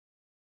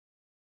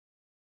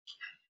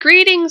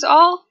Greetings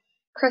all,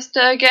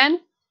 Krista again,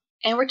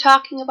 and we're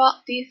talking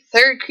about the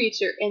third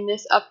creature in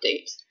this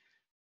update,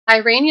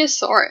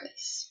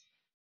 Lirainosaurus,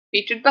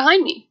 featured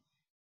behind me.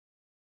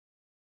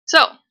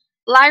 So,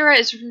 Lyra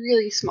is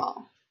really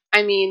small.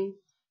 I mean,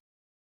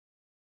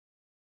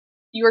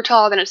 you are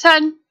taller than its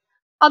head,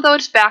 although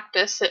its back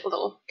does sit a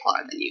little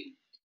taller than you.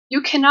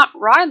 You cannot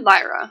ride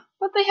Lyra,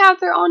 but they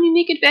have their own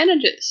unique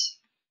advantages.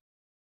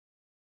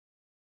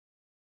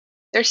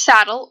 Their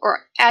saddle,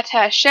 or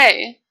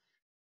attaché,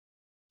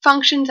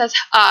 functions as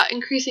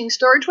increasing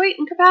storage weight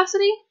and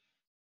capacity,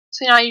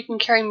 so now you can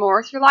carry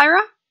more with your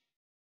Lyra,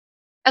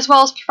 as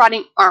well as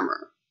providing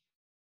armor.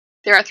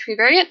 There are 3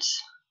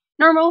 variants: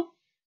 normal,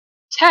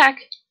 tech,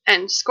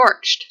 and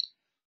scorched.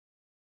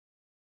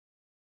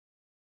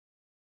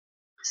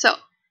 So,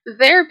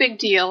 their big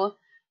deal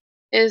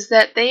is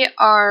that they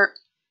are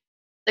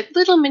like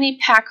little mini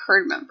pack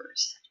herd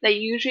members. They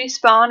usually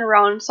spawn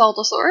around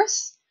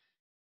Sauropod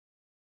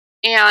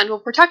and will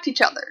protect each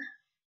other.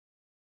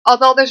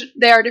 Although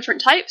there are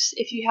different types,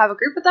 if you have a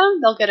group of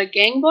them, they'll get a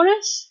gang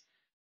bonus,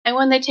 and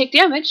when they take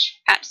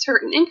damage at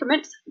certain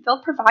increments,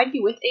 they'll provide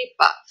you with a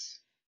buff.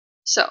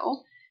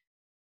 So,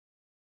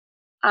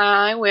 if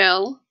I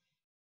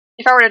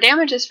were to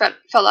damage this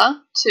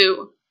fella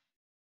to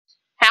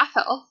half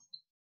health,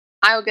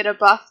 I will get a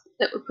buff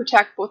that would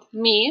protect both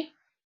me,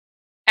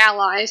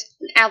 allies,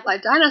 and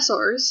allied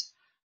dinosaurs,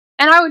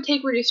 and I would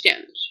take reduced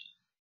damage.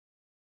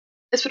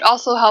 This would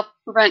also help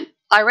prevent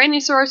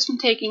Lirainosaurus from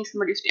taking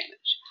some reduced damage.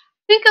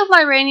 Think of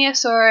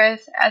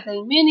Lirainosaurus as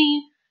a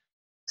mini,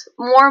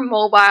 more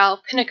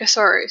mobile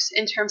Pinacosaurus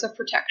in terms of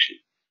protection.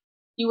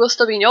 You will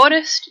still be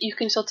noticed, you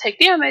can still take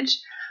damage,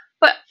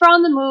 but for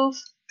on the move,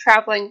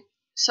 traveling,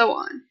 so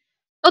on.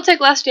 You'll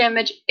take less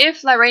damage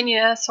if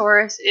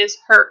Lirainosaurus is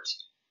hurt.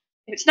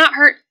 If it's not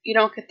hurt, you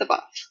don't get the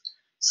buff.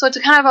 So it's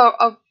a kind of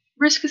a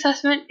risk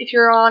assessment. If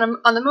you're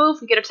on the move,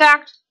 you get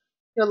attacked,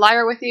 you have a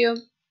Lyra with you,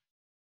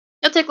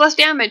 you'll take less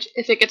damage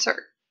if it gets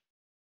hurt.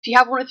 If you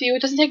have one with you,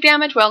 it doesn't take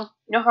damage, well,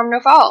 no harm, no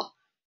foul.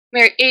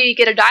 Maybe you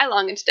get a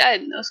die-long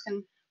instead, and those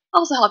can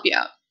also help you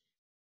out.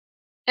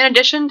 In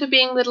addition to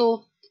being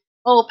little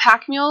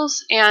pack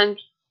mules and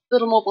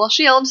little mobile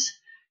shields,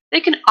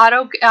 they can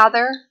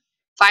auto-gather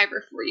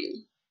fiber for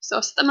you. So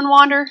set them and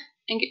wander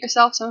and get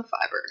yourself some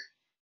fiber.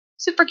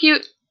 Super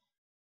cute.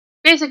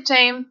 Basic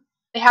tame.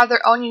 They have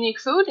their own unique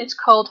food. It's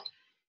called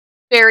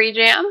berry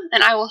jam,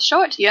 and I will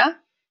show it to you.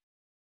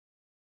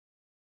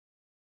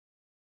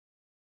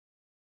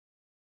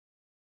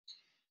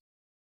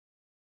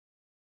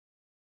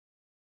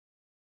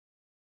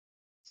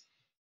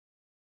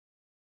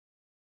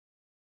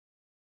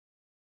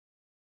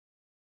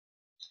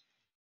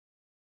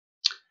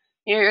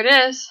 Here it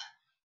is.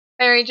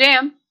 Berry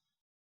jam.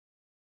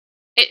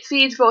 It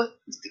feeds both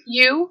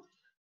you,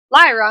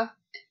 Lyra,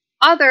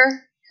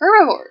 other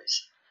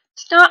herbivores.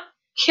 It's not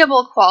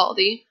kibble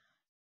quality,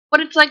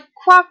 but it's like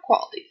crop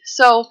quality.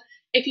 So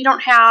if you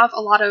don't have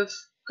a lot of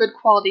good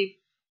quality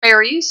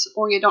berries,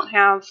 or you don't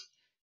have,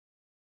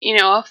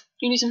 if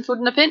you need some food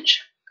in a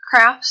pinch,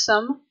 craft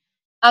some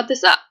of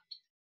this up.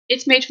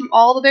 It's made from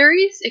all the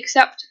berries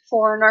except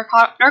for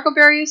narco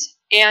berries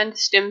and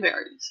stem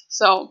berries.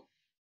 So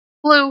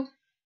blue,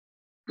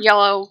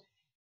 yellow,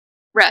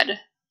 red.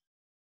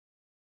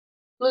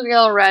 Blue,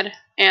 yellow, red,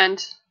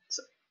 and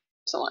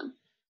so on.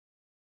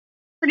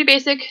 Pretty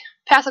basic,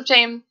 passive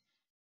tame.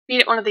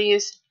 Feed it one of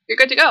these, you're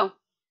good to go.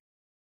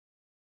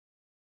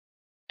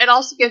 It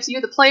also gives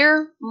you, the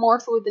player, more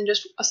food than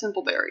just a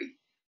simple berry.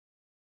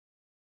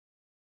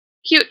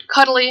 Cute,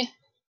 cuddly,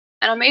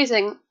 and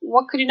amazing.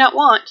 What could you not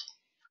want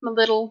from a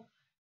little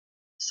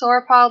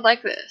sauropod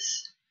like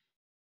this?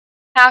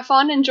 Have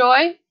fun,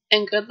 enjoy,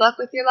 and good luck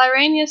with your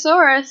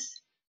Lirainosaurus.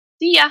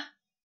 See ya!